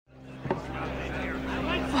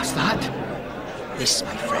This,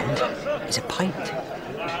 my friend, is a pint.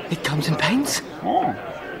 It comes in pints. Oh.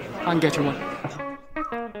 I'm getting one.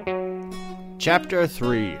 Chapter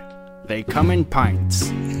 3. They come in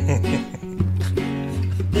pints.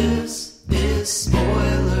 This is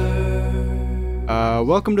Spoiler.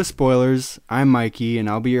 Welcome to Spoilers. I'm Mikey, and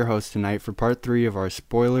I'll be your host tonight for part 3 of our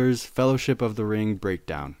Spoilers Fellowship of the Ring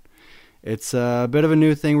breakdown. It's a bit of a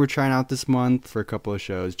new thing we're trying out this month for a couple of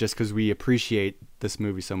shows, just because we appreciate this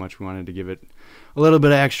movie so much. We wanted to give it a little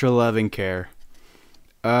bit of extra love and care.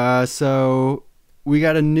 So we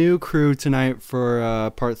got a new crew tonight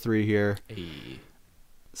for part 3 here. Hey.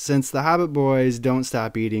 Since the Hobbit boys don't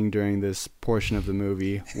stop eating during this portion of the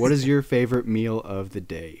movie, what is your favorite meal of the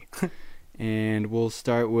day? And we'll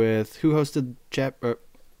start with who hosted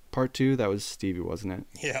part 2? That was Stevie, wasn't it?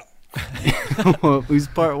 Yeah. Well, who's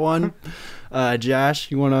part 1?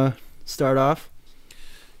 Josh, you want to start off?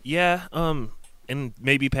 Yeah, and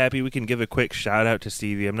maybe, Pappy, we can give a quick shout-out to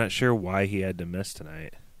Stevie. I'm not sure why he had to miss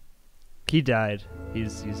tonight. He died.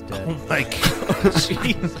 He's dead. Oh, my God.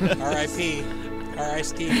 Jesus. R.I.P. R.I.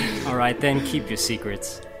 Steve. All right, then keep your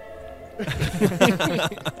secrets.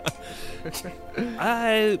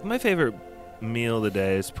 My favorite meal of the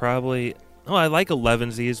day is probably... Oh, I like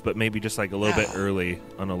 11sies, but maybe just like a little bit early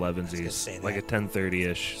on 11sies. Like a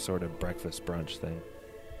 10:30-ish sort of breakfast brunch thing.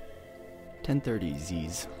 10:30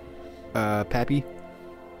 Z's. Pappy?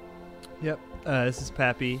 Yep. This is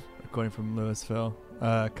Pappy, recording from Louisville,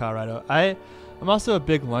 Colorado. I'm also a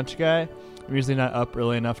big lunch guy. I'm usually not up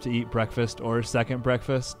early enough to eat breakfast or second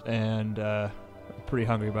breakfast, and I'm pretty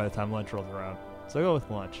hungry by the time lunch rolls around. So I go with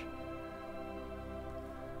lunch.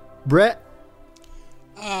 Brett?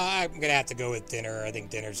 I'm going to have to go with dinner. I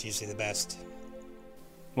think dinner's usually the best.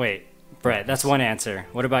 Wait, Brett, that's one answer.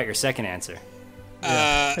 What about your second answer?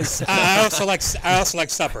 I also like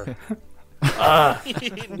supper. Yeah,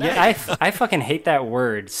 I fucking hate that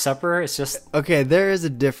word. Supper is just... Okay, there is a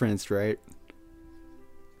difference, right?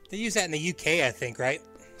 They use that in the UK, I think, right?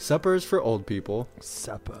 Supper is for old people.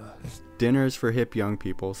 Supper. Dinner is for hip young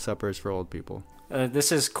people. Supper is for old people.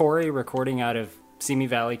 This is Corey recording out of Simi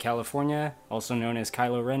Valley, California, also known as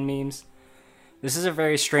Kylo Ren memes. This is a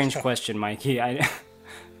very strange question, Mikey. I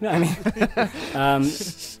mean,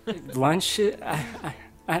 lunch.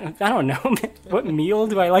 I don't know. What meal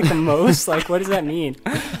do I like the most? Like, what does that mean?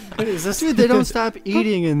 What is this? Dude, they don't stop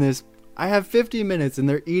eating in this. I have 50 minutes, and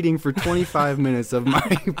they're eating for 25 minutes of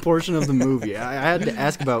my portion of the movie. I had to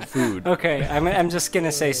ask about food. Okay, I'm just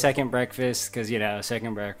gonna say second breakfast because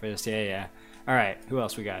second breakfast. Yeah. All right, who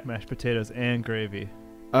else we got? Mashed potatoes and gravy.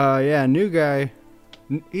 Yeah, new guy.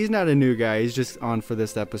 He's not a new guy. He's just on for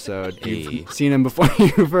this episode. You've seen him before.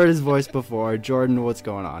 You've heard his voice before. Jordan, what's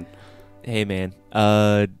going on? Hey, man.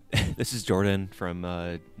 This is Jordan from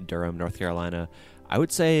Durham, North Carolina. I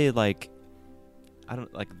would say the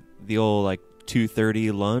old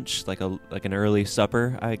 2:30 lunch, like an early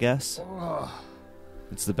supper, I guess. Oh.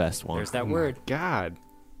 It's the best one. There's that word. God.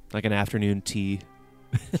 Like an afternoon tea.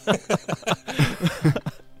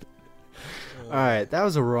 All right, that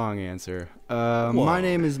was a wrong answer. My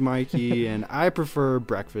name is Mikey, and I prefer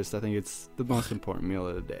breakfast. I think it's the most important meal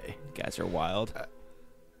of the day. You guys are wild.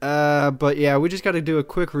 But yeah, we just got to do a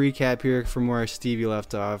quick recap here from where Stevie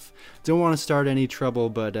left off. Don't want to start any trouble,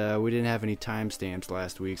 but we didn't have any timestamps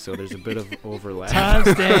last week, so there's a bit of overlap.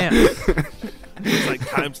 Timestamps. It's like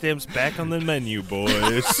timestamps back on the menu,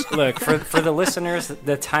 boys. Look, for the listeners,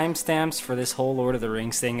 the timestamps for this whole Lord of the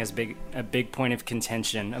Rings thing is a big point of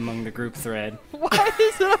contention among the group thread. Why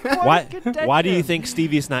is that? Why do you think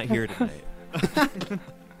Stevie's not here tonight?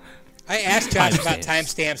 I asked Josh about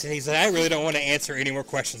timestamps, and he's like, I really don't want to answer any more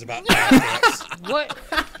questions about timestamps. What?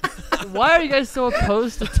 Why are you guys so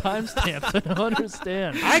opposed to timestamps? I don't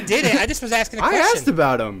understand. I did it. I just was asking a question. I asked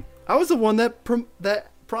about them. I was the one that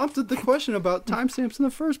prompted the question about timestamps in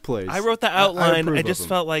the first place. I wrote the outline. I just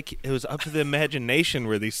felt like it was up to the imagination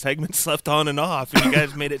where these segments left on and off, and you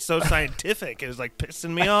guys made it so scientific. It was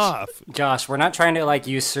pissing me off. Josh, we're not trying to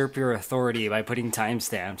usurp your authority by putting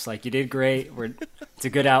timestamps. You did great. It's a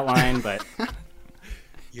good outline, but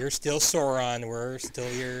you're still Sauron. We're still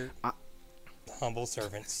your humble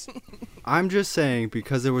servants. I'm just saying,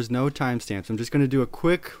 because there was no timestamps, I'm just going to do a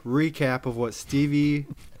quick recap of what Stevie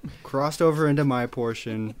crossed over into my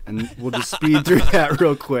portion, and we'll just speed through that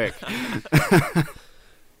real quick.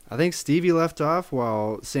 I think Stevie left off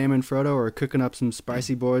while Sam and Frodo are cooking up some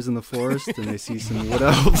spicy boys in the forest, and they see some wood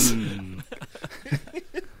elves.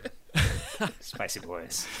 Spicy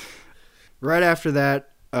boys. Right after that,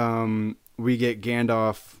 we get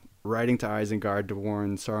Gandalf riding to Isengard to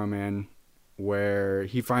warn Saruman, where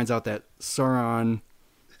he finds out that Sauron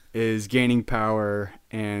is gaining power,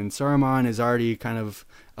 and Saruman has already kind of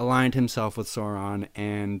aligned himself with Sauron,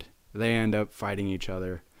 and they end up fighting each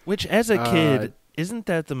other. Which, as a kid, isn't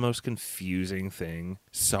that the most confusing thing?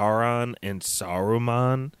 Sauron and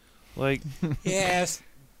Saruman? Like, Yes.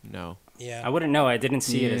 No. Yeah. I wouldn't know. I didn't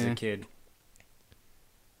see it as a kid.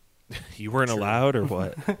 you weren't allowed or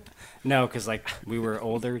what? No, because like we were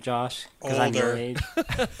older, Josh. Because I'm your Older. age.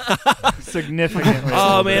 Significantly.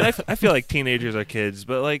 Oh, older. man, I feel like teenagers are kids,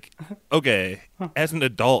 but, like, okay, as an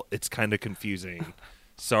adult, it's kind of confusing.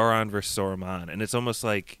 Sauron versus Saruman, and it's almost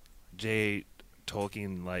like J.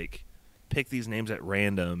 Tolkien, like, picked these names at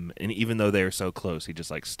random, and even though they were so close, he just,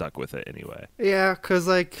 like, stuck with it anyway. Yeah, because,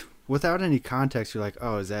 like, without any context, you're like,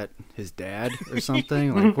 oh, is that his dad or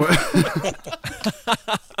something? Like, what?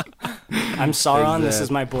 I'm Sauron. This that-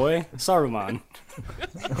 is my boy, Saruman.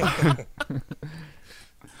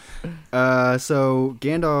 So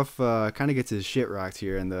Gandalf kind of gets his shit rocked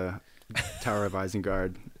here in the Tower of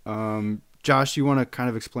Isengard. Josh, you want to kind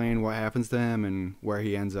of explain what happens to him and where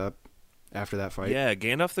he ends up after that fight? Yeah,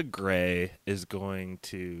 Gandalf the Grey is going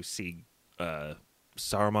to see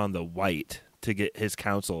Saruman the White to get his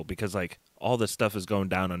counsel because, like, all this stuff is going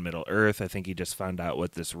down on Middle Earth. I think he just found out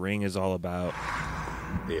what this ring is all about.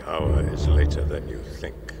 The hour is later than you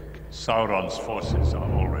think. Sauron's forces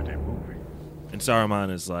are already moving. And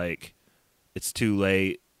Saruman is like, it's too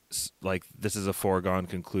late. Like, this is a foregone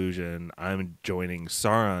conclusion. I'm joining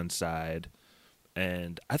Sauron's side.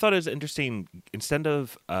 And I thought it was interesting. Instead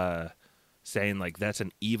of saying, like, that's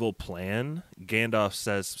an evil plan, Gandalf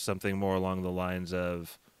says something more along the lines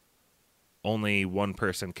of, only one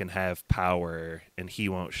person can have power, and he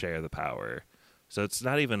won't share the power. So it's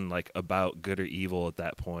not even, like, about good or evil at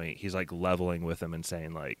that point. He's, like, leveling with him and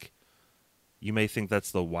saying, like, you may think that's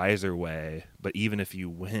the wiser way, but even if you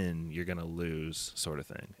win, you're going to lose, sort of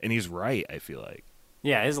thing. And he's right, I feel like.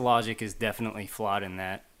 Yeah, his logic is definitely flawed in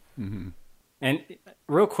that. Mm-hmm. And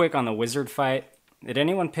real quick on the wizard fight, did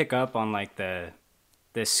anyone pick up on like the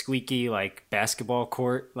squeaky like basketball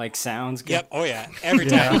court like sounds? Yep. Oh yeah. Every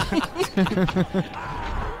time.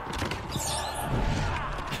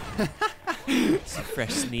 Some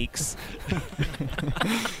fresh sneaks.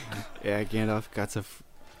 Yeah, Gandalf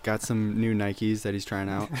got some new Nikes that he's trying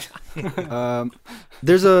out.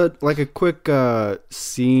 There's a quick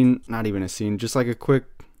scene, not even a scene, just like a quick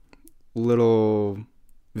little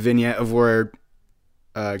vignette of where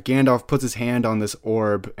Gandalf puts his hand on this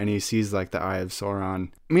orb and he sees like the Eye of Sauron.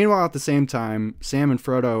 Meanwhile, at the same time, Sam and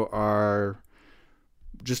Frodo are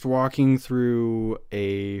just walking through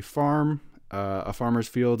a farm, a farmer's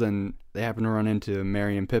field, and they happen to run into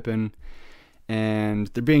Merry and Pippin. And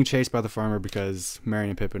they're being chased by the farmer because Merry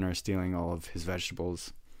and Pippin are stealing all of his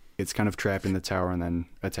vegetables. It's kind of trapped in the tower and then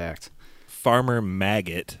attacked. Farmer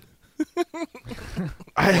Maggot.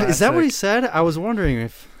 Is that what he said? I was wondering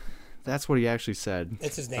if that's what he actually said.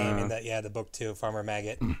 It's his name in the book too, Farmer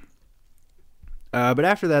Maggot. But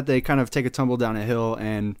after that, they kind of take a tumble down a hill.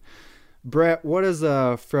 And Brett, what does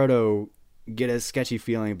Frodo get a sketchy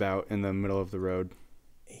feeling about in the middle of the road?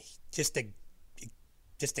 Just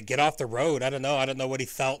to get off the road. I don't know what he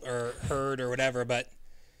felt or heard or whatever, but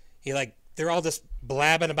they're all just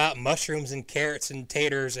blabbing about mushrooms and carrots and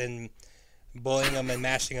taters and boiling them and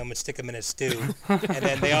mashing them and stick them in a stew. And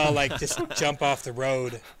then they all just jump off the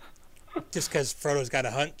road just because Frodo's got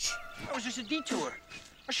a hunch. That was just a detour.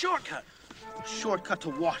 A shortcut. A shortcut to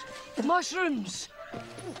what? Mushrooms!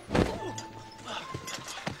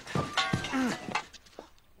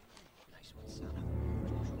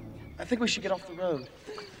 I think we should get off the road.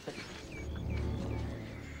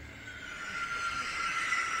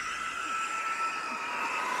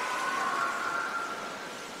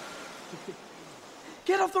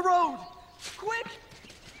 Get off the road! Quick!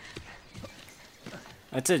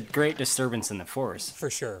 That's a great disturbance in the forest. For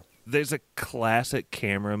sure. There's a classic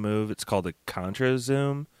camera move. It's called a contra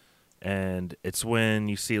zoom, and it's when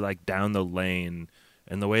you see like down the lane,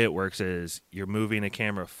 and the way it works is you're moving a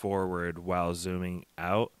camera forward while zooming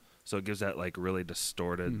out, so it gives that like really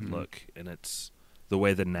distorted look, and it's the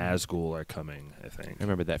way the Nazgul are coming, I think. I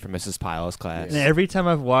remember that from Mrs. Pyle's class. And every time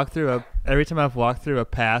I've walked through a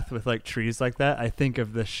path with like trees like that, I think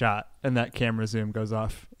of this shot, and that camera zoom goes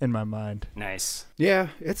off in my mind. Nice. Yeah,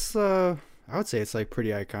 it's I would say it's like pretty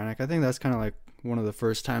iconic. I think that's kind of like one of the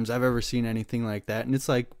first times I've ever seen anything like that, and it's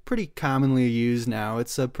like pretty commonly used now.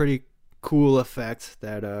 It's a pretty cool effect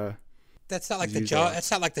that That's not like the jaw. That's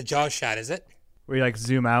not like the jaw shot, is it? Where you like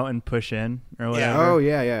zoom out and push in or whatever. Oh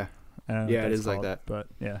yeah. I don't know Yeah, what it that's is like called, that. But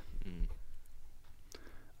yeah.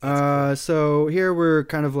 So here we're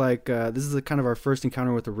kind of like this is kind of our first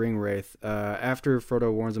encounter with the ring wraith. After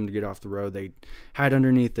Frodo warns them to get off the road, they hide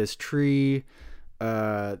underneath this tree.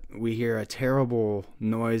 We hear a terrible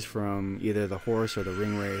noise from either the horse or the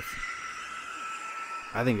ring wraith.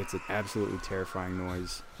 I think it's an absolutely terrifying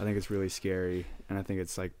noise. I think it's really scary, and I think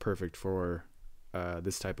it's like perfect for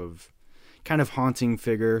this type of kind of haunting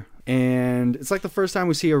figure. And it's like the first time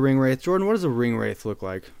we see a ring wraith. Jordan, what does a ring wraith look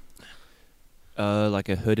like? Like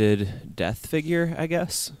a hooded death figure, I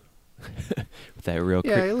guess. With that real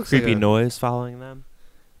it looks creepy like noise following them.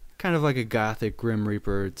 Kind of like a gothic Grim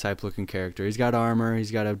Reaper type looking character. He's got armor.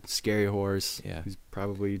 He's got a scary horse. Yeah. He's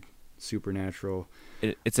probably supernatural.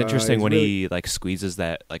 It's interesting he's when really- he like squeezes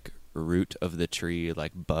that like root of the tree,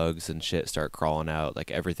 like bugs and shit start crawling out. Like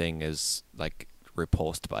everything is like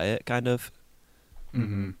repulsed by it, kind of.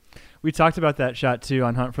 Mm-hmm. We talked about that shot too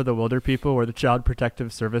on Hunt for the Wilder People, where the Child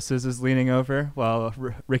Protective Services is leaning over while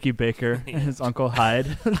Ricky Baker and his uncle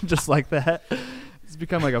hide, just like that. It's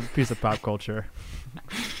become like a piece of pop culture.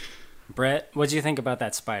 Brett, what do you think about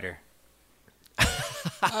that spider?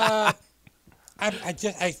 I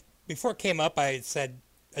before it came up, I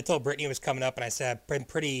told Brittany it was coming up, and I said I've been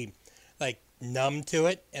pretty like numb to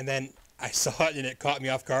it, and then I saw it and it caught me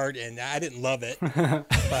off guard, and I didn't love it,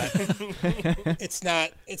 but it's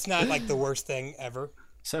not like the worst thing ever.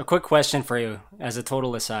 So a quick question for you as a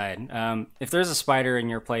total aside. If there's a spider in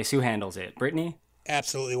your place, who handles it? Brittany?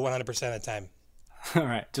 Absolutely, 100% of the time. All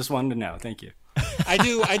right, just wanted to know. Thank you. I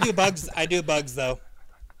do bugs. I do bugs though.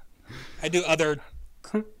 I do other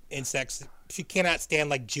insects. She cannot stand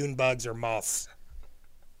like June bugs or moths.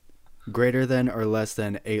 Greater than or less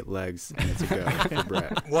than 8 legs, and it's a go for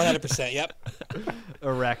Brett. 100%. Yep.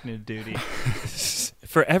 Arachnid duty.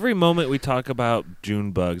 For every moment we talk about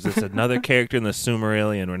June bugs, it's another character in the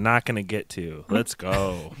Silmarillion we're not going to get to. Let's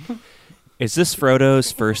go. Is this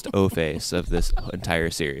Frodo's first O-face of this entire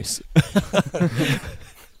series?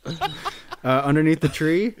 Underneath the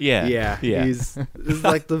tree? Yeah. Yeah. This is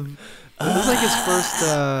like his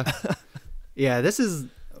first this is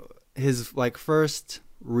his like first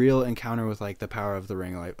real encounter with like the power of the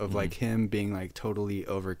ring, like of like him being like totally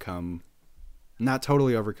overcome. Not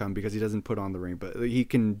totally overcome because he doesn't put on the ring, but he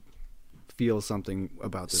can feel something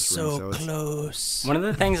about this ring. So close. One of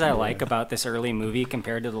the things I like about this early movie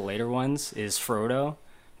compared to the later ones is Frodo,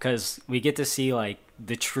 because we get to see like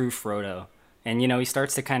the true Frodo. And, you know, he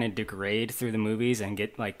starts to kind of degrade through the movies and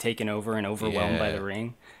get, like, taken over and overwhelmed by the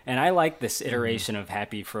ring. And I like this iteration of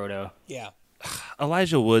Happy Frodo. Yeah.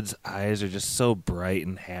 Elijah Wood's eyes are just so bright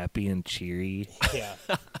and happy and cheery. Yeah.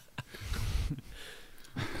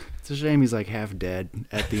 it's a shame he's like half dead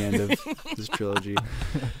at the end of this trilogy.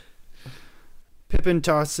 Pippin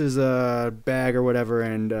tosses a bag or whatever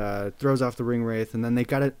and throws off the ring wraith, and then they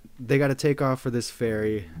gotta take off for this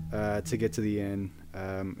ferry to get to the inn.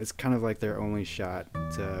 It's kind of like their only shot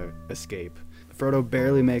to escape. Frodo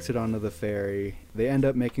barely makes it onto the ferry. They end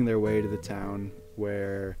up making their way to the town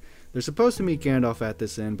where they're supposed to meet Gandalf at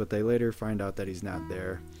this inn, but they later find out that he's not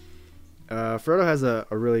there. Frodo has a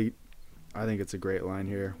really, I think it's a great line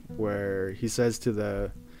here, where he says to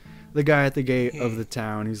the guy at the gate of the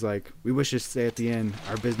town, he's like, "We wish to stay at the inn.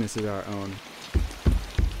 Our business is our own."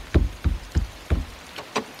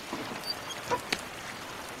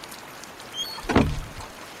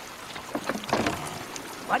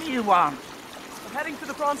 What do you want? I'm heading to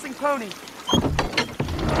the Prancing Pony.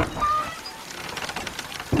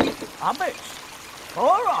 Hobbits. 4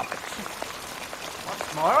 hobbits.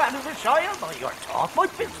 What's more, out of the Shire by your talk, my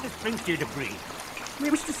business brings you to breed. We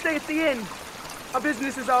wish to stay at the inn. Our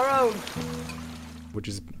business is our own. Which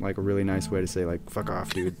is like a really nice way to say like, "Fuck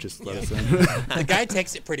off, dude. Just let us in." The guy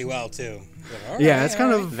takes it pretty well too. Like, Yeah, it's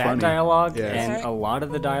kind of That funny. dialogue Yeah. and a lot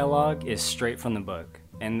of the dialogue is straight from the book.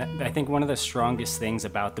 And I think one of the strongest things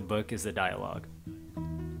about the book is the dialogue.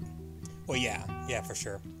 Well, yeah, for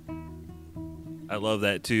sure. I love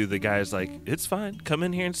that too. The guy's like, "It's fine. Come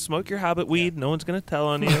in here and smoke your hobbit weed. No one's going to tell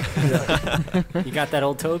on you." You got that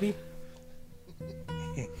old Toby?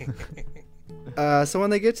 So when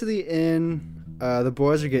they get to the inn, the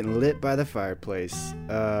boys are getting lit by the fireplace.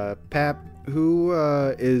 Pap, who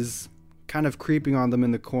is kind of creeping on them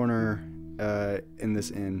in the corner in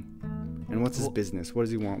this inn, and what's his business? What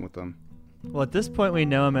does he want with them? Well, at this point, we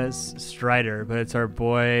know him as Strider, but it's our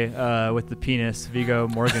boy with the penis, Viggo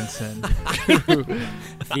Mortensen.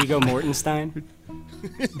 Viggo Mortenstein?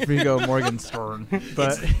 Viggo Morgenstern.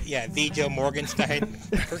 But Viggo Morgenstein.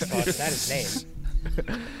 First of all, it's not his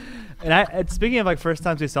name. And speaking of like first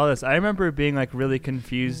times we saw this, I remember being like really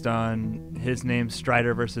confused on his name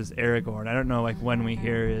Strider versus Aragorn. I don't know like when we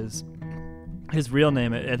hear his his real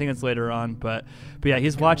name. I think it's later on, but yeah,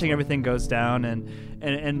 he's watching everything goes down,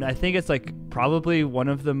 and I think it's like probably one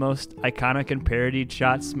of the most iconic and parodied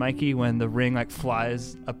shots, Mikey, when the ring like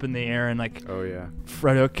flies up in the air and like Oh yeah.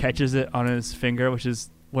 Frodo catches it on his finger, which is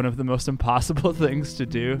one of the most impossible things to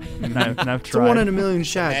do, and I've It's a tried. 1 in a million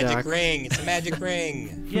shot, Magic Doc. ring. It's a magic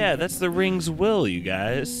ring. Yeah, that's the ring's will, you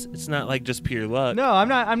guys. It's not like just pure luck. No, I'm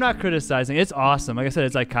not criticizing. It's awesome. Like I said,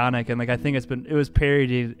 it's iconic, and like I think it was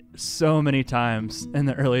parodied so many times in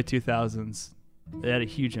the early 2000s. It had a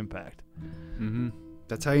huge impact. Mm-hmm.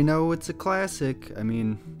 That's how you know it's a classic. I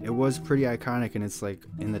mean, it was pretty iconic, and it's like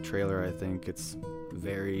in the trailer. I think it's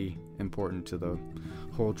very important to the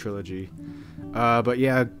whole trilogy. But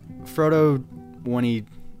yeah, Frodo,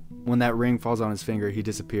 when that ring falls on his finger, he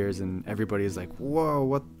disappears, and everybody is like,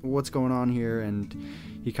 "Whoa, what's going on here?" And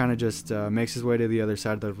he kind of just makes his way to the other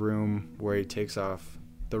side of the room where he takes off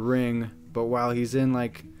the ring. But while he's in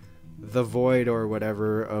like the void or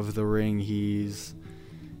whatever of the ring,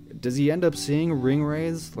 does he end up seeing ring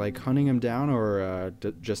rays like hunting him down, or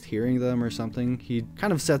just hearing them or something? He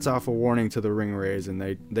kind of sets off a warning to the ring rays, and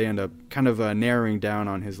they end up kind of narrowing down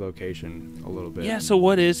on his location a little bit. Yeah, so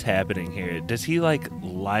what is happening here? Does he like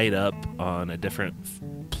light up on a different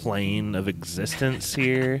plane of existence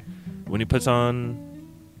here when he puts on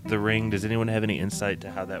the ring? Does anyone have any insight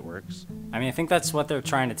to how that works? I mean, I think that's what they're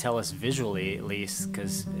trying to tell us visually, at least,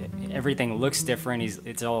 because everything looks different.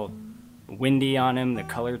 It's all windy on him. The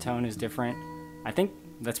color tone is different. I think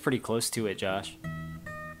that's pretty close to it, Josh.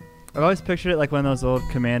 I've always pictured it like one of those old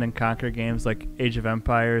Command and Conquer games, like Age of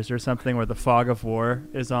Empires or something, where the fog of war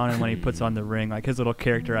is on, and when he puts on the ring, like his little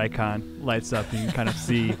character icon lights up, and you can kind of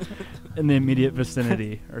see in the immediate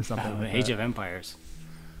vicinity or something. Like Age that. of Empires.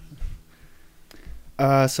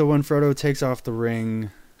 So when Frodo takes off the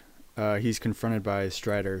ring, he's confronted by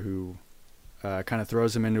Strider, who kind of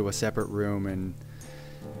throws him into a separate room and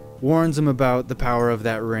warns him about the power of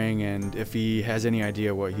that ring and if he has any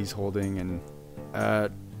idea what he's holding. And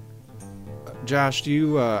Josh, do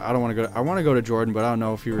you? I don't want to go. I want to go to Jordan, but I don't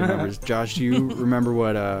know if he remembers. Josh, do you remember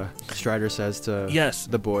what Strider says to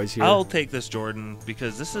the boys here? I'll take this, Jordan,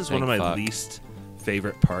 because this is one of my fuck. least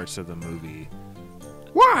favorite parts of the movie.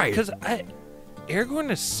 Why? Because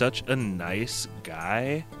Aragorn is such a nice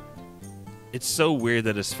guy. It's so weird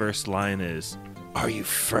that his first line is, "Are you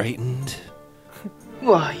frightened?"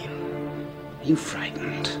 Why? Are you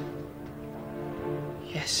frightened?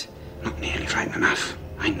 Yes. Not nearly frightened enough.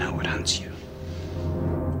 I know what haunts you.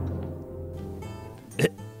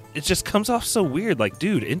 It just comes off so weird. Like,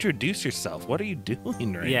 dude, introduce yourself. What are you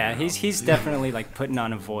doing right now? Yeah, he's definitely like putting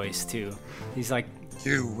on a voice too. He's like,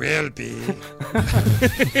 "You will be."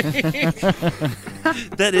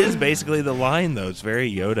 That is basically the line, though. It's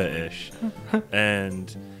very Yoda-ish.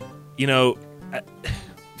 And, you know,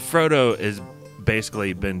 Frodo has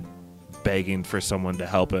basically been begging for someone to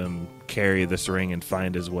help him carry this ring and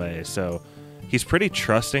find his way. So he's pretty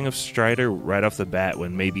trusting of Strider right off the bat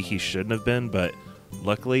when maybe he shouldn't have been, but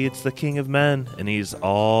luckily it's the King of Men, and he's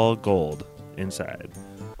all gold inside.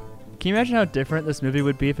 Can you imagine how different this movie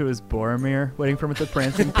would be if it was Boromir waiting for him with the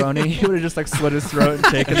prancing pony? He would have just like slit his throat and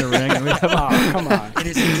taken the ring, and we'd have "Oh, come on." It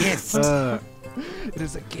is a gift. it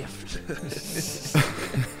is a gift.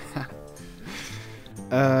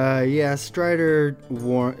 Yeah, Strider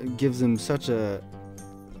gives him such a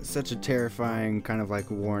terrifying kind of like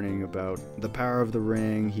warning about the power of the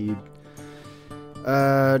ring. He,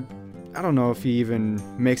 I don't know if he even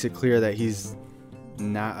makes it clear that he's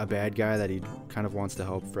not a bad guy, that he kind of wants to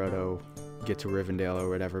help Frodo get to Rivendell or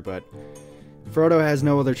whatever, but Frodo has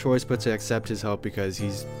no other choice but to accept his help because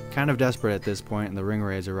he's kind of desperate at this point, and the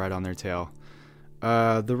ring-rays are right on their tail.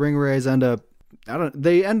 The ring-rays end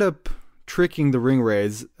up tricking the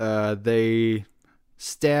ring-rays. They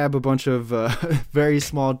stab a bunch of very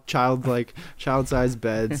small child-sized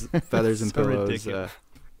beds, feathers, and So pillows. ridiculous.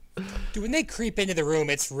 Dude, when they creep into the room,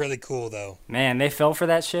 it's really cool, though. Man, they fell for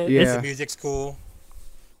that shit. Yeah. The music's cool.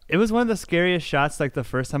 It was one of the scariest shots, like the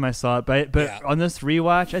first time I saw it. But Yeah. on this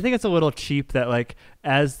rewatch, I think it's a little cheap that like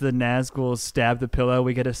as the Nazguls stab the pillow,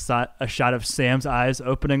 we get a shot of Sam's eyes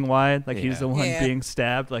opening wide, like he's the one Yeah. being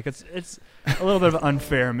stabbed. Like it's a little bit of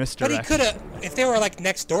unfair But misdirection. he could have, if they were like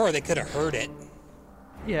next door, they could have heard it.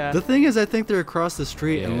 Yeah. The thing is, I think they're across the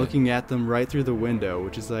street and Yeah. looking at them right through the window,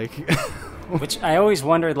 which is like... Which I always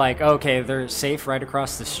wondered, like, okay, they're safe right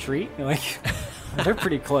across the street. Like, they're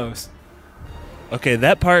pretty close. Okay,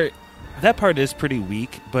 that part is pretty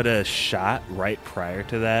weak, but a shot right prior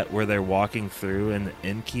to that where they're walking through and the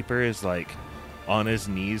innkeeper is like on his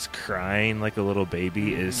knees crying like a little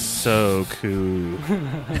baby is so cool.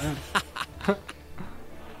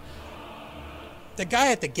 the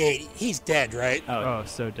guy at the gate, he's dead, right? Oh,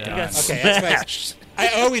 so dead. He got Okay, that's smashed.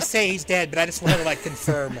 I always say he's dead, but I just want to like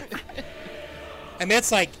confirm. I mean,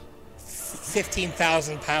 it's like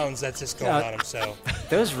 15,000 pounds that's just going on him. So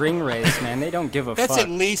Those ring rays, man, they don't give a that's fuck. at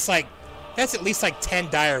least like 10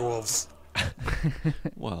 dire wolves.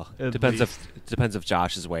 Well, At depends least. if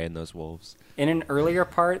Josh is weighing those wolves. In an earlier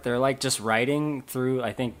part, they're like just riding through,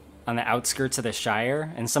 I think, on the outskirts of the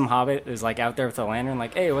Shire, and some hobbit is like out there with a lantern,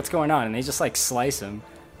 like, "Hey, what's going on?" And they just like slice him.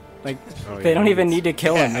 Like they don't even need to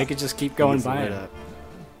kill him; they could just keep going by him.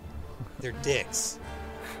 They're dicks.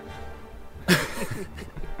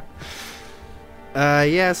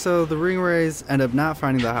 Yeah, so the Ringwraiths end up not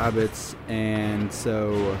finding the hobbits, and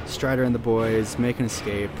so Strider and the boys make an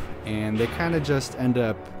escape, and they kind of just end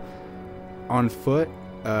up on foot.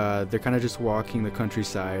 They're kind of just walking the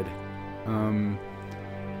countryside.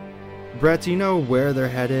 Brett, do you know where they're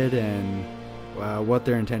headed and what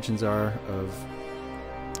their intentions are of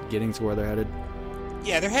getting to where they're headed?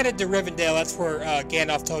 Yeah, they're headed to Rivendell. That's where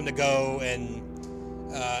Gandalf told them to go, and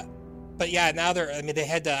but yeah, now they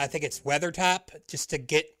head to, I think it's Weathertop, just to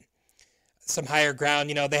get some higher ground.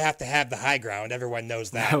 You know, they have to have the high ground. Everyone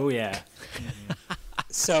knows that. Oh yeah.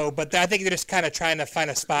 So, but I think they're just kind of trying to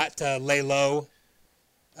find a spot to lay low.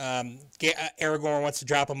 Aragorn wants to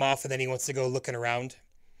drop him off, and then he wants to go looking around.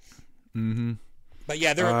 Mm-hmm. But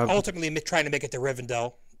yeah, they're ultimately trying to make it to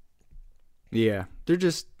Rivendell. Yeah, they're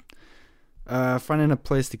just finding a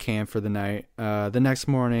place to camp for the night. The next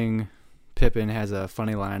morning, Pippin has a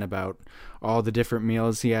funny line about all the different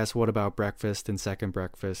meals. He asks, "What about breakfast and second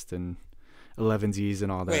breakfast and 11sies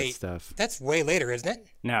and all that stuff?" That's way later, isn't it?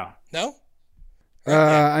 No. No?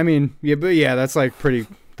 I mean, yeah, but yeah, that's like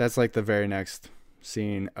the very next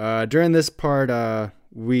scene. During this part,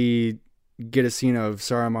 we get a scene of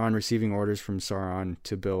Saruman receiving orders from Sauron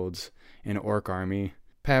to build an orc army.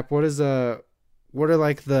 Pap, what are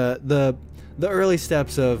like the early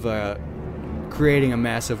steps of creating a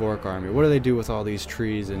massive orc army? What do they do with all these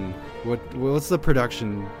trees, and what's the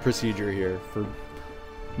production procedure here for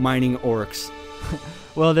mining orcs?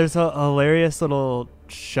 Well, there's a hilarious little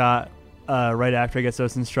shot right after he gets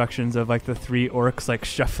those instructions of like the 3 orcs like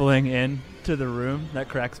shuffling in to the room. That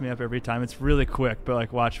cracks me up every time. It's really quick, but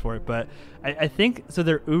like watch for it. But I think so.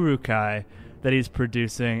 They're Uruk-hai that he's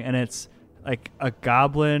producing, and it's like a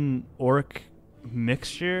goblin orc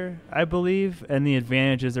mixture, I believe. And the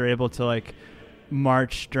advantage is they're able to like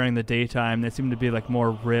march during the daytime. They seem to be like more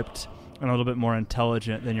ripped and a little bit more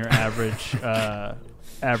intelligent than your average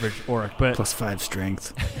average orc. But +5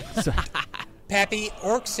 strength. So, Pappy,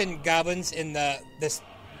 orcs and goblins in this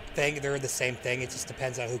thing, they're the same thing. It just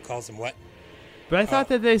depends on who calls them what. but I thought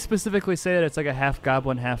that they specifically say that it's like a half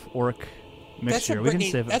goblin, half orc mixture.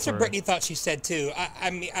 That's what Brittany thought she said too.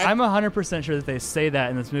 I'm 100% sure that they say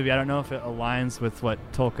that in this movie. I don't know if it aligns with what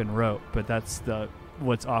Tolkien wrote, but that's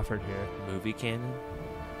what's offered here. Movie canon?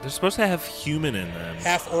 They're supposed to have human in them.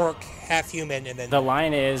 half orc, half human, and then The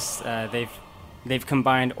line is they've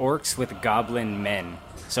combined orcs with goblin men.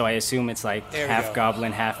 So I assume it's like There we half go.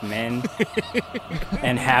 goblin, half men,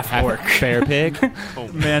 and half orc. Bear pig?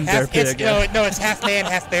 Man, bear half, it's, pig. Yeah. no, it's half man,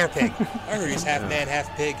 half bear pig. I heard he's half man,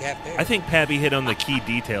 half pig, half bear. I think Pappy hit on the key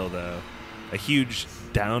detail, though. A huge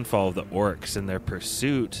downfall of the orcs in their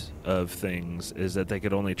pursuit of things is that they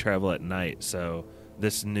could only travel at night. So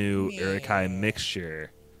this new Uruk-hai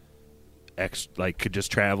mixture could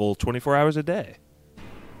just travel 24 hours a day.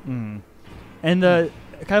 And the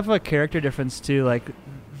kind of a character difference too, like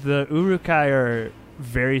the Uruk-hai are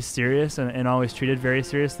very serious and always treated very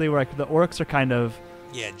seriously, where like the orcs are kind of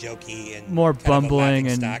jokey and more kind of a bumbling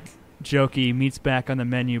and laughingstock. jokey, meets back on the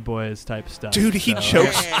menu boys type stuff. Dude, he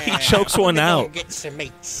chokes one out. Get some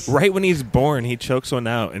mates. Right when he's born, he chokes one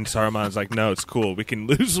out, and Saruman's like, "No, it's cool. We can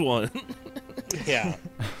lose one." Yeah.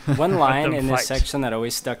 One line in this fight. section that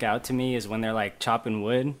always stuck out to me is when they're like chopping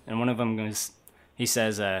wood, and one of them goes, he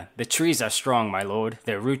says, "The trees are strong, my lord.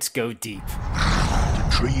 Their roots go deep."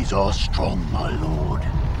 The trees are strong, my lord.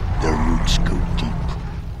 Their roots go deep.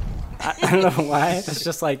 I don't know why. It's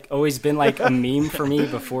just like always been like a meme for me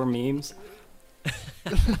before memes.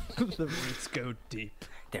 The roots go deep.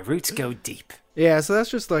 Their roots go deep. Yeah, so that's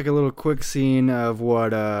just like a little quick scene of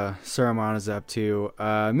what Saruman is up to.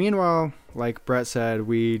 Meanwhile, like Brett said,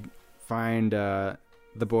 we find the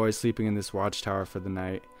boys sleeping in this watchtower for the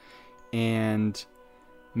night. And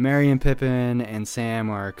Merry and Pippin and Sam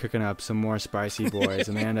are cooking up some more spicy boys,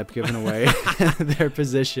 and they end up giving away their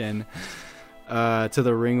position to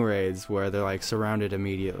the Ringwraiths, where they're like surrounded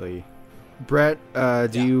immediately. Brett,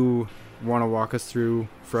 do you want to walk us through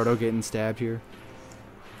Frodo getting stabbed here?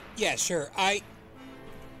 Yeah, sure. I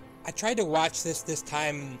tried to watch this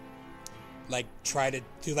time like try to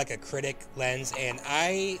do like a critic lens, and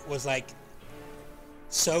I was like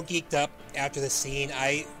so geeked up after the scene.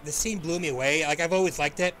 The scene blew me away. Like, I've always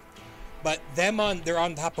liked it, but they're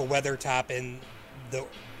on top of Weathertop, and the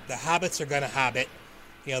hobbits are gonna hobbit.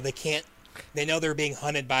 You know, they know they're being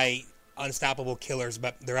hunted by unstoppable killers,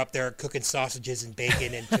 but they're up there cooking sausages and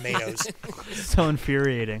bacon and tomatoes. So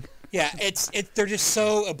infuriating. Yeah, they're just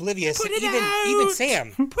so oblivious. Even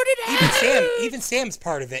Sam. Put it out. Even Sam's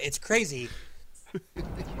part of it. It's crazy.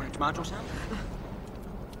 Want a tomato, Sam?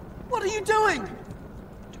 What are you doing?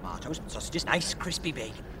 Tomatoes, sausages, nice crispy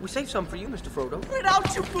bacon. We saved some for you, Mr. Frodo. Put it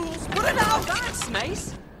out, you fools! Put it out! That's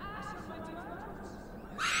nice.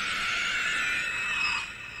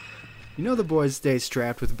 You know the boys stay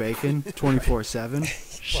strapped with bacon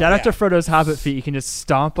 24/7. Shout out to Frodo's Hobbit feet. You can just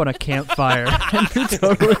stomp on a campfire and you're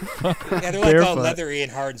totally fine. Yeah, they're like all leathery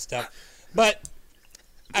and hard and stuff. But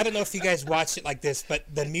I don't know if you guys watch it like this, but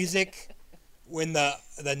the music when the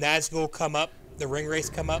Nazgul come up, the ring wraiths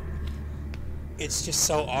come up, it's just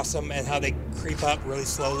so awesome, and how they creep up really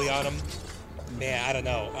slowly on them. Man, I don't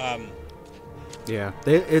know. Yeah,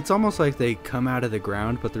 it's almost like they come out of the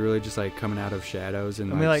ground, but they're really just like coming out of shadows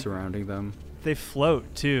and like surrounding them. They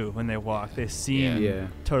float too when they walk. They seem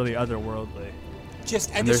totally otherworldly. I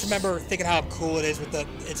just remember thinking how cool it is with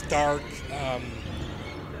it's dark.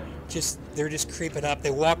 They're just creeping up.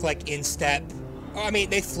 They walk like in step. Oh, I mean,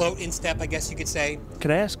 they float in step, I guess you could say.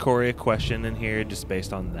 Could I ask Corey a question in here, just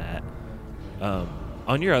based on that?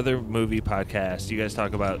 On your other movie podcast, you guys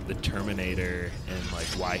talk about the Terminator and like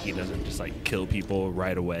why he doesn't just like kill people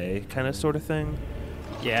right away, kind of sort of thing.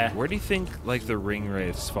 Yeah. Where do you think like the ring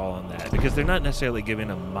wraiths fall on that? Because they're not necessarily giving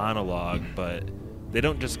a monologue, but they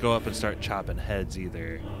don't just go up and start chopping heads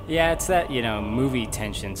either. Yeah, it's that, movie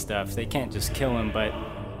tension stuff. They can't just kill him, but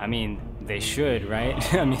I mean, they should,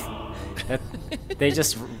 right? I mean, they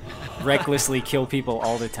just recklessly kill people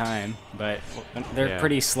all the time, but they're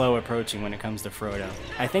pretty slow approaching when it comes to Frodo.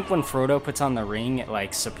 I think when Frodo puts on the ring, it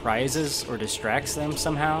like surprises or distracts them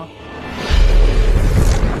somehow.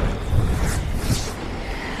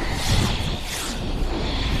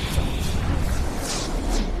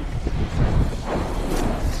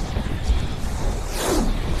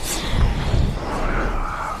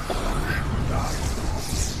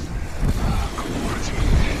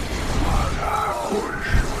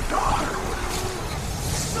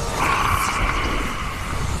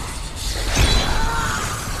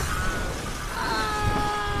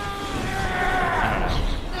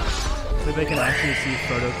 They can actually see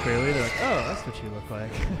Frodo clearly. They're like, oh, that's what you look like.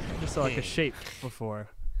 Just saw like a shape before.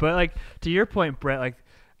 But like to your point, Brett, like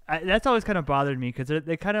that's always kind of bothered me because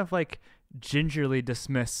they kind of like gingerly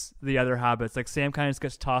dismiss the other hobbits. Like Sam kind of just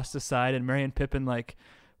gets tossed aside, and Merry and Pippin like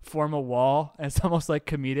form a wall, and it's almost like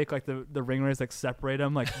comedic. Like the ring wraiths like separate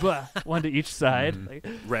them, like one to each side. Like,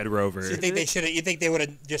 Red Rover. So you think they should? You think they would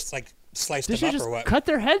have just like sliced they them up just or what? cut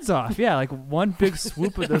their heads off. Yeah, like one big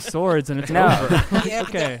swoop of the swords, and it's over. Yeah,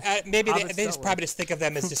 okay. Maybe they just probably just think of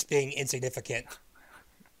them as just being insignificant.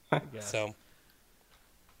 So.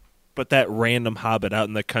 But that random hobbit out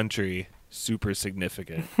in the country, super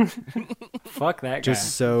significant. Fuck that guy.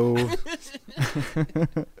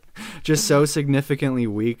 Just so significantly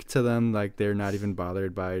weak to them, like they're not even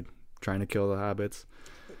bothered by trying to kill the hobbits.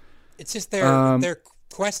 It's just their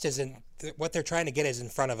quest isn't what they're trying to get is in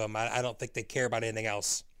front of them. I don't think they care about anything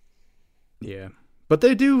else. Yeah, but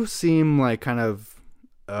they do seem like kind of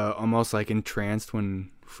almost like entranced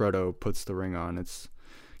when Frodo puts the ring on. It's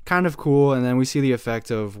kind of cool, and then we see the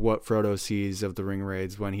effect of what Frodo sees of the ring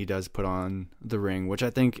raids when he does put on the ring, which I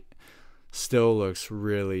think still looks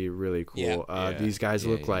really, really cool. These guys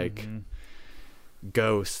look like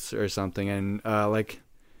ghosts or something, and like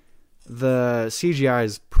the CGI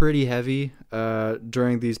is pretty heavy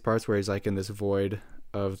during these parts where he's like in this void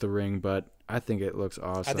of the ring, but I think it looks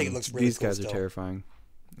awesome. I think it looks really These cool guys still. are terrifying.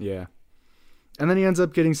 Yeah. And then he ends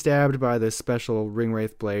up getting stabbed by this special ring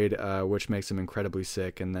wraith blade, which makes him incredibly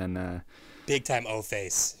sick, and then big time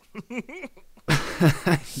O-face.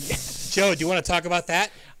 Joe, do you want to talk about that?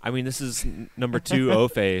 I mean, this is number 2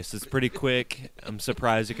 O-Face. It's pretty quick. I'm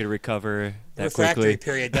surprised you could recover that Refractory quickly.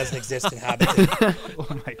 period doesn't exist in Hobbiton.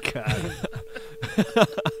 Oh my god.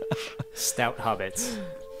 Stout hobbits.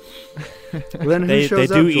 Well, then who They shows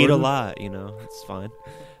do up, eat a Jordan? lot, it's fine.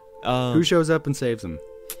 Who shows up and saves him?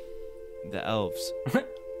 The elves.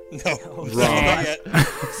 No. Wrong.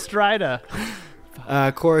 Strider.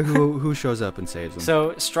 Corey, who shows up and saves him?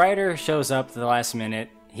 So Strider shows up at the last minute.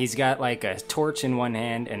 He's got like a torch in one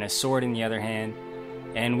hand and a sword in the other hand.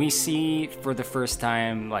 And we see for the first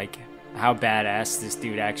time like how badass this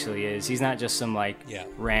dude actually is. He's not just some like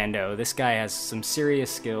rando. This guy has some serious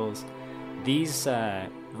skills. these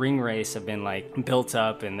ring wraiths have been like built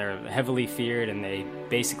up and they're heavily feared and they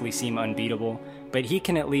basically seem unbeatable, but he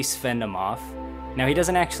can at least fend them off. Now, he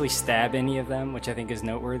doesn't actually stab any of them, which I think is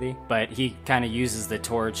noteworthy, but he kind of uses the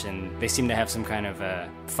torch, and they seem to have some kind of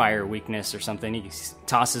fire weakness or something. He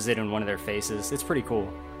tosses it in one of their faces. It's pretty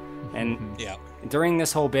cool. And during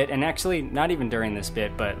this whole bit, and actually not even during this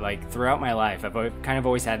bit, but like throughout my life, I've kind of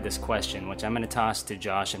always had this question, which I'm going to toss to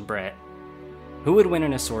Josh and Brett. Who would win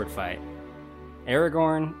in a sword fight?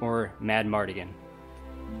 Aragorn or Mad Mardigan?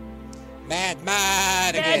 Mad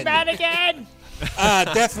Mardigan! Mad Mardigan!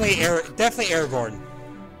 Definitely Aragorn.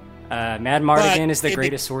 Mad Mardigan is the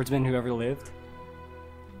greatest swordsman who ever lived.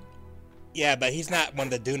 Yeah, but he's not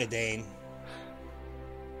one of the Dunedain.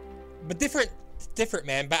 But different,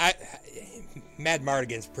 man. But Mad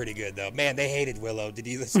Mardigan's pretty good, though. Man, they hated Willow. Did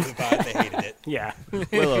you listen to the pod? They hated it. Yeah.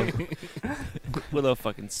 Willow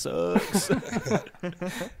fucking sucks.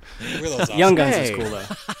 Willow's awesome. Young Guns is cool, though.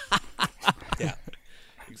 Yeah.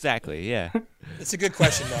 Exactly, yeah. It's a good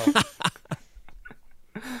question, though.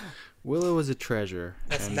 Willow was a treasure.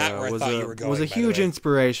 That's not where I thought you were going. Was a by huge the way.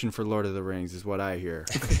 inspiration for Lord of the Rings, is what I hear.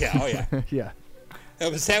 Yeah, oh yeah. Yeah.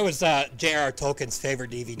 That was J.R.R. Tolkien's favorite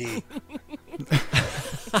DVD.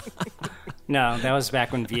 No, that was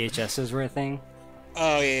back when VHSs were a thing.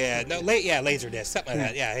 Oh yeah, no, Laserdisc, something like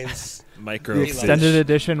that. Yeah, it was Micro. The extended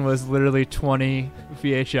edition was literally 20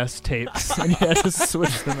 VHS tapes, and you had to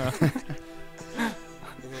switch them out.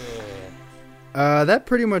 That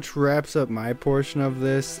pretty much wraps up my portion of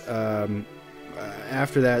this.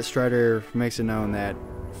 After that, Strider makes it known that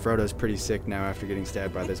Frodo's pretty sick now after getting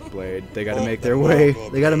stabbed by this blade. They got to make their way.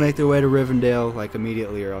 They got to make their way to Rivendell like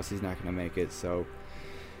immediately, or else he's not going to make it. So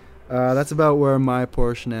that's about where my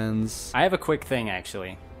portion ends. I have a quick thing,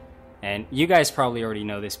 actually. And you guys probably already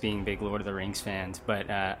know this, being big Lord of the Rings fans, but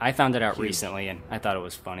I found it out recently, and I thought it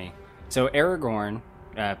was funny. So Aragorn,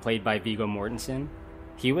 played by Viggo Mortensen,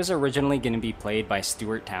 he was originally going to be played by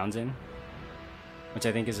Stuart Townsend, which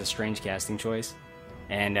I think is a strange casting choice.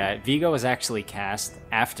 And Viggo was actually cast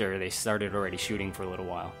after they started already shooting for a little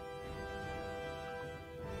while.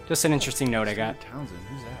 Just an interesting note I got. Townsend,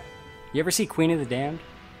 who's that? You ever see Queen of the Damned?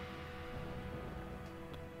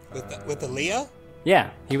 With the Leah? Yeah,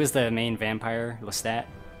 he was the main vampire, Lestat.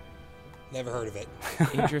 Never heard of it.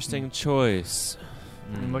 Interesting choice.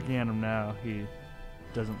 I'm looking at him now. He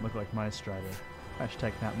doesn't look like my Strider.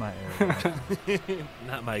 Hashtag not my Aragorn.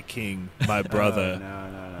 Not my king, my brother,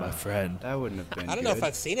 No. my friend. That wouldn't have been I don't know if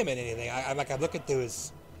I've seen him in anything. I'm looking through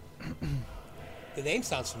his. The name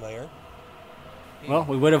sounds familiar. Well,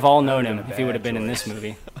 we would have all known him been a if he would have bad been in this choice.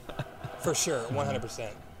 movie. For sure,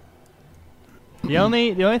 100%. The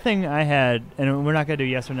only thing I had, and we're not gonna do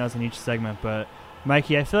yes or no's in each segment, but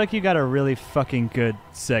Mikey, I feel like you got a really fucking good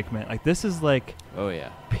segment. Like this is like Oh yeah.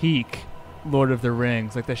 peak Lord of the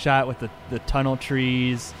Rings, like the shot with the tunnel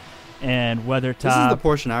trees and Weathertop. This is the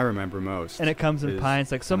portion I remember most. And it comes in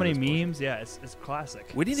pines, like so many this portion. memes. Yeah, it's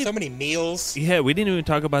classic. We didn't So many meals. Yeah, we didn't even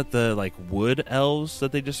talk about the like wood elves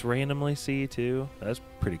that they just randomly see too. That's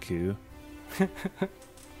pretty cool.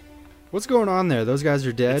 What's going on there? Those guys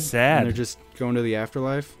are dead. It's sad. And they're just going to the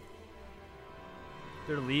afterlife.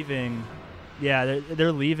 They're leaving. Yeah,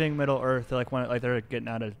 they're leaving Middle Earth. They're like they're getting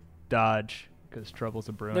out of Dodge because trouble's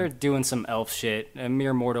a brewing. They're doing some elf shit a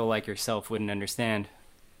mere mortal like yourself wouldn't understand.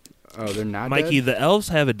 Oh, they're not Mikey, dead? the elves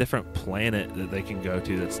have a different planet that they can go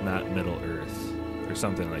to that's not Middle Earth or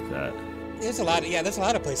something like that. There's a lot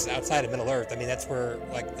of places outside of Middle Earth. I mean, that's where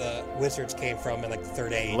like the wizards came from in like the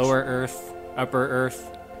Third Age. Lower Earth, Upper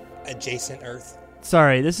Earth, adjacent Earth.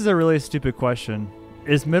 Sorry, this is a really stupid question.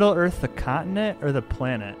 Is Middle Earth the continent or the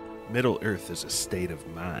planet? Middle Earth is a state of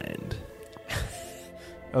mind.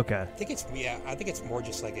 Okay. I think it's more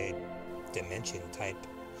just like a dimension type.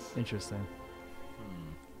 Interesting.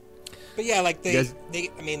 But yeah, like You guys-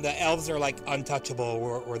 the elves are like untouchable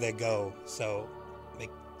where they go. So,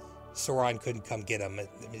 like, Sauron couldn't come get them.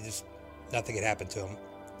 I mean, just nothing had happened to them,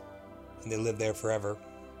 and they lived there forever.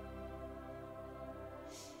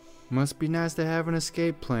 Must be nice to have an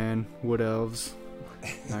escape plan, wood elves.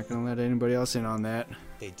 Not gonna let anybody else in on that.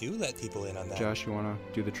 They do let people in on that. Josh, you wanna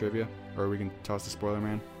do the trivia? Or we can toss the spoiler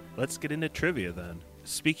man? Let's get into trivia then.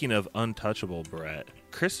 Speaking of untouchable, Brett,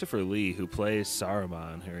 Christopher Lee, who plays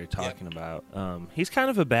Saruman, who we're talking about, he's kind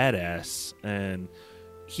of a badass, and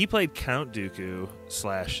he played Count Dooku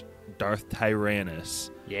 / Darth Tyrannus.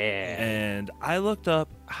 Yeah. And I looked up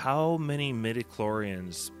how many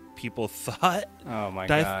midichlorians people thought Oh my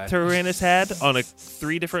Darth god. Tyrannus had on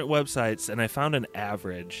 3 different websites, and I found an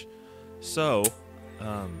average. So,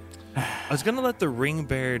 I was going to let the ring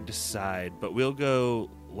bearer decide, but we'll go.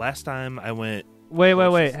 Last time I went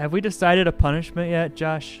Wait. Have we decided a punishment yet,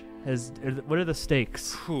 Josh? What are the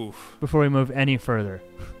stakes before we move any further?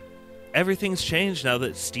 Everything's changed now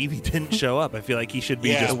that Stevie didn't show up. I feel like he should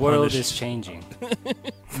be just the world punished. is changing.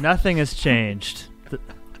 Nothing has changed.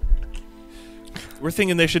 We're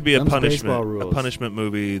thinking there should be a Them's punishment, baseball rules. a punishment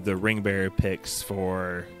movie. The Ring Bearer picks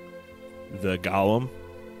for the Gollum.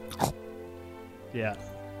 Yeah,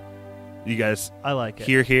 You guys, I like it.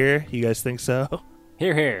 Here. You guys think so?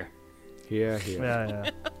 Here. Yeah.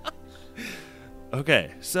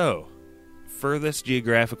 Okay, so furthest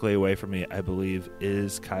geographically away from me, I believe,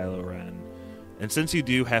 is Kylo Ren. And since you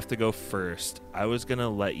do have to go first, I was gonna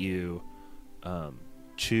let you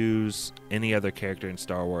choose any other character in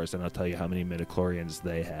Star Wars, and I'll tell you how many midichlorians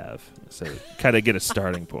they have. So kind of get a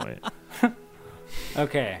starting point.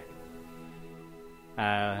 Okay.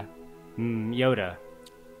 Yoda.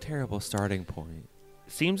 Terrible starting point.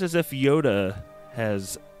 Seems as if Yoda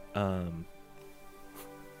has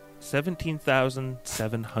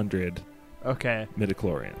 17,700 Okay.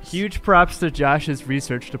 midichlorians. Huge props to Josh's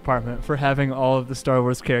research department for having all of the Star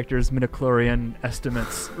Wars characters' midichlorian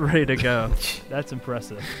estimates ready to go. That's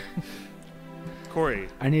impressive. Corey,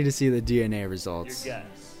 I need to see the DNA results. your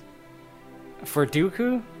guess. For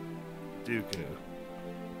Dooku? Dooku.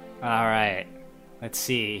 All right. Let's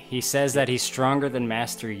see. He says that he's stronger than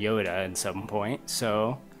Master Yoda at some point,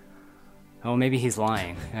 so... Oh, maybe he's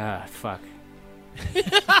lying. Fuck.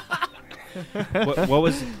 What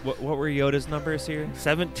were Yoda's numbers here?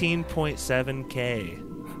 17.7K.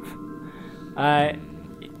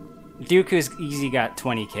 Dooku's easy got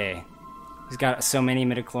 20K. He's got so many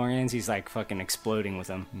midichlorians, he's like fucking exploding with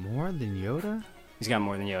them. More than Yoda? He's got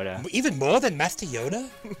more than Yoda. Even more than Master Yoda?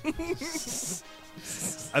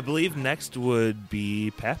 I believe next would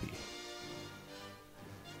be Pappy.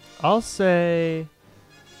 I'll say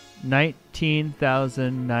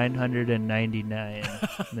 19,999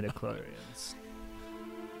 midichlorians.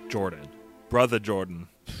 Jordan. Brother Jordan.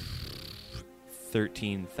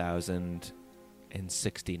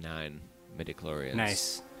 13,069 midichlorians.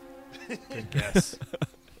 Nice. Good guess.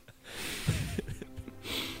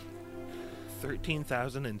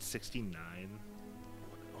 13,069.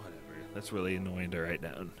 Whatever. That's really annoying to write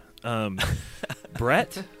down.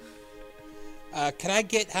 Brett? Can I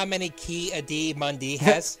get how many Ki Adi Mundi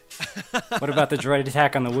has? What about the droid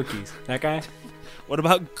attack on the Wookiees? That guy? What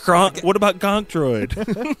about Gronk? What about Gonk Droid?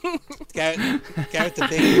 guy with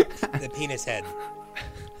the penis head.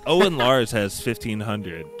 Owen Lars has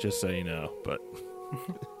 1,500, just so you know. But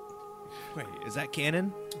Wait, is that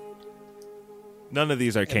canon? none of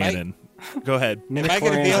these are canon. Go ahead. Am I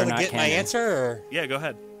going to be Midichlorians are able to not get my canon. answer? Or? Yeah, go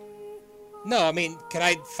ahead. No, I mean, can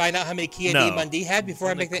I find out how many Ki Adi No. Mundi had before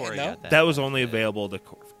Only I make Corey that? No? got That was only available to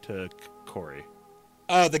Corey.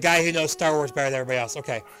 Oh, the guy who knows Star Wars better than everybody else.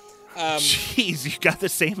 Okay. Jeez, you got the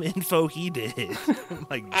same info he did.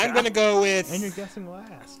 Like, I'm going to go with... And you're guessing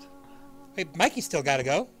last. Wait, Mikey's still got to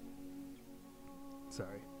go.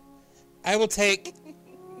 Sorry. I will take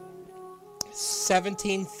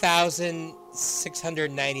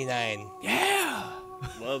 17,699.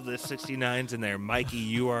 love the 69s in there. Mikey,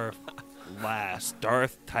 you are last.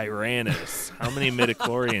 Darth Tyrannus. How many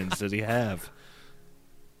midichlorians does he have?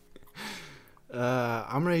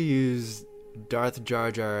 I'm going to use Darth Jar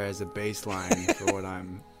Jar as a baseline for what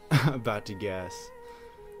I'm about to guess.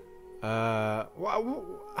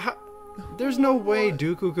 There's no way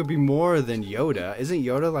Dooku could be more than Yoda. Isn't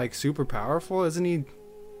Yoda like super powerful? Isn't he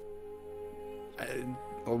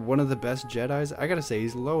one of the best Jedis? I gotta say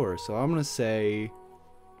he's lower, so I'm gonna say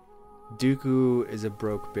Dooku is a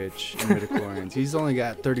broke bitch in midichlorians. He's only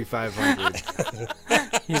got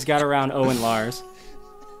 3,500. He's got around Owen Lars.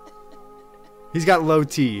 He's got low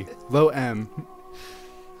T, low M.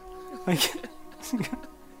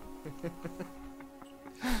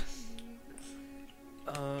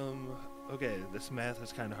 Okay, this math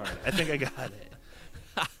is kind of hard. I think I got it.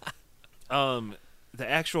 The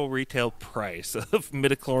actual retail price of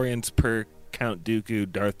midichlorians per Count Dooku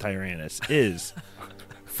Darth Tyrannus is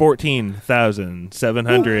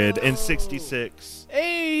 14,766.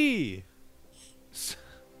 Hey!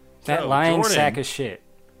 That So, lying Jordan- sack of shit.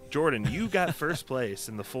 Jordan, you got first place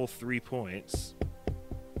in the full 3 points.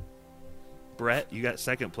 Brett, you got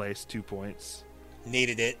second place, 2 points.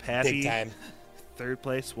 Needed it. Patty, Big time. third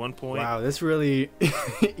place, 1 point. Wow, this really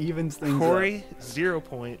evens things Corey, up. 0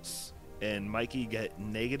 points. And Mikey got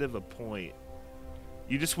negative a point.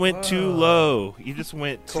 You just went too low. You just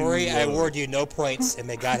went too Corey, low. I award you no points, and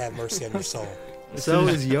may God have mercy on your soul. So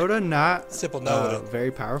is Yoda not Simple no a with it.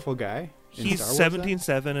 very powerful guy? in He's Star Wars, then?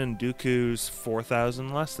 17.7 and Dooku's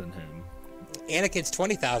 4,000 less than him. Anakin's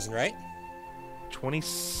 20,000, right?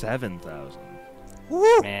 27,000.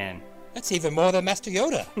 Woo! Man. That's even more than Master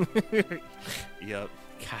Yoda. Yep.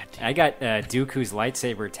 God, I got Dooku's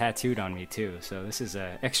lightsaber tattooed on me too, so this is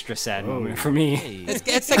a extra sad moment for me.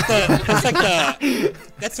 It's like the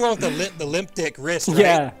that's the one with the limp dick wrist, right?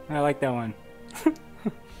 Yeah, I like that one.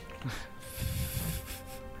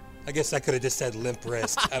 I guess I could have just said limp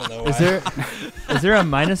wrist. I don't know why. Is there a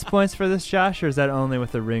minus points for this, Josh, or is that only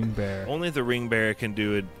with the ring bearer? Only the ring bearer can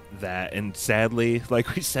do it. That, and sadly,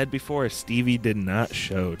 like we said before, Stevie did not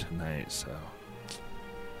show tonight, so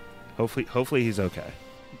hopefully he's okay.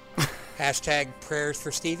 Hashtag prayers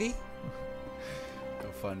for Stevie.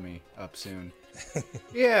 GoFundMe up soon.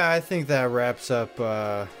 Yeah, I think that wraps up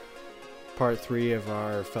part 3 of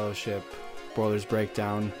our Fellowship Spoilers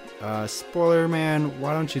breakdown. Spoiler man,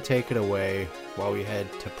 why don't you take it away while we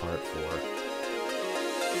head to part 4?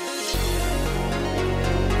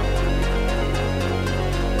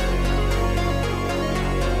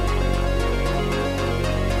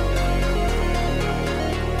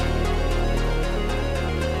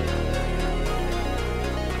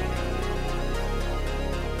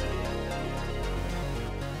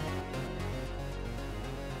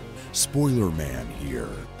 Spoiler Man here.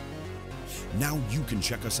 Now you can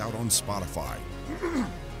check us out on Spotify.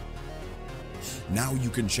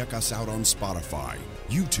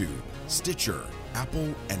 YouTube, Stitcher,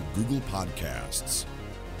 Apple, and Google Podcasts.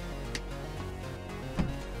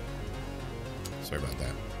 Sorry about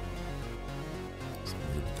that. Something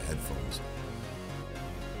weird with the headphones.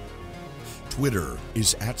 Twitter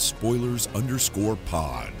is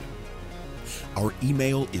 @spoilers_pod. Our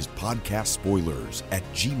email is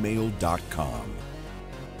podcastspoilers@gmail.com.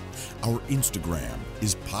 Our Instagram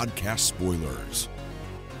is podcastspoilers.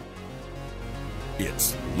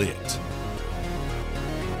 It's lit.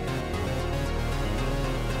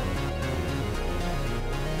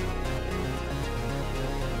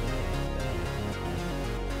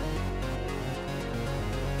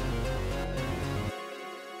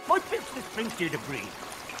 My business brings you to Bree.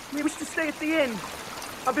 We wish to stay at the inn.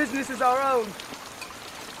 Our business is our own.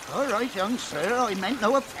 All right, young sir, I meant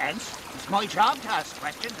no offence. It's my job to ask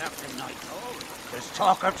questions after nightfall. There's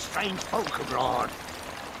talk of strange folk abroad.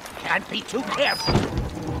 Can't be too careful.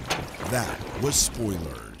 That was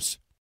Spoilers.